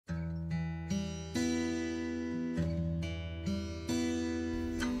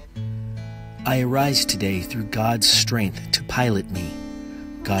I arise today through God's strength to pilot me,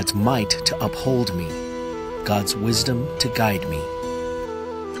 God's might to uphold me, God's wisdom to guide me,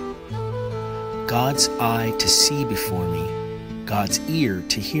 God's eye to see before me, God's ear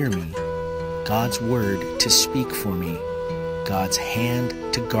to hear me, God's word to speak for me, God's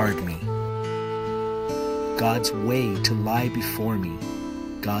hand to guard me, God's way to lie before me,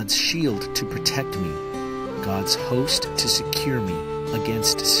 God's shield to protect me, God's host to secure me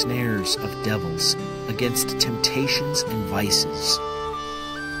against snares of devils, against temptations and vices,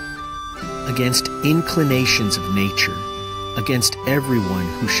 against inclinations of nature, against everyone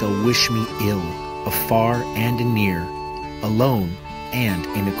who shall wish me ill, afar and near, alone and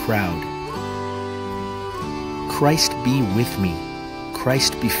in a crowd. Christ be with me,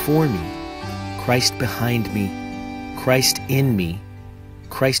 Christ before me, Christ behind me, Christ in me,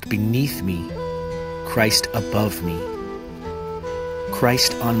 Christ beneath me, Christ above me,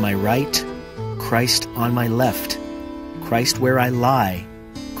 Christ on my right, Christ on my left, Christ where I lie,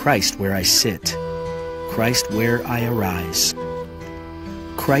 Christ where I sit, Christ where I arise,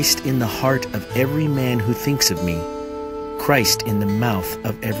 Christ in the heart of every man who thinks of me, Christ in the mouth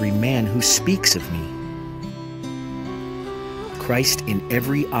of every man who speaks of me, Christ in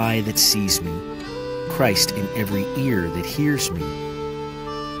every eye that sees me, Christ in every ear that hears me.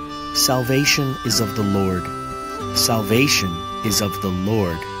 Salvation is of the Lord. Salvation is of the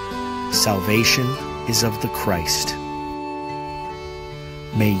Lord. Salvation is of the Christ.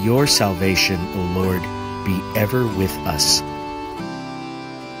 May your salvation, O Lord, be ever with us.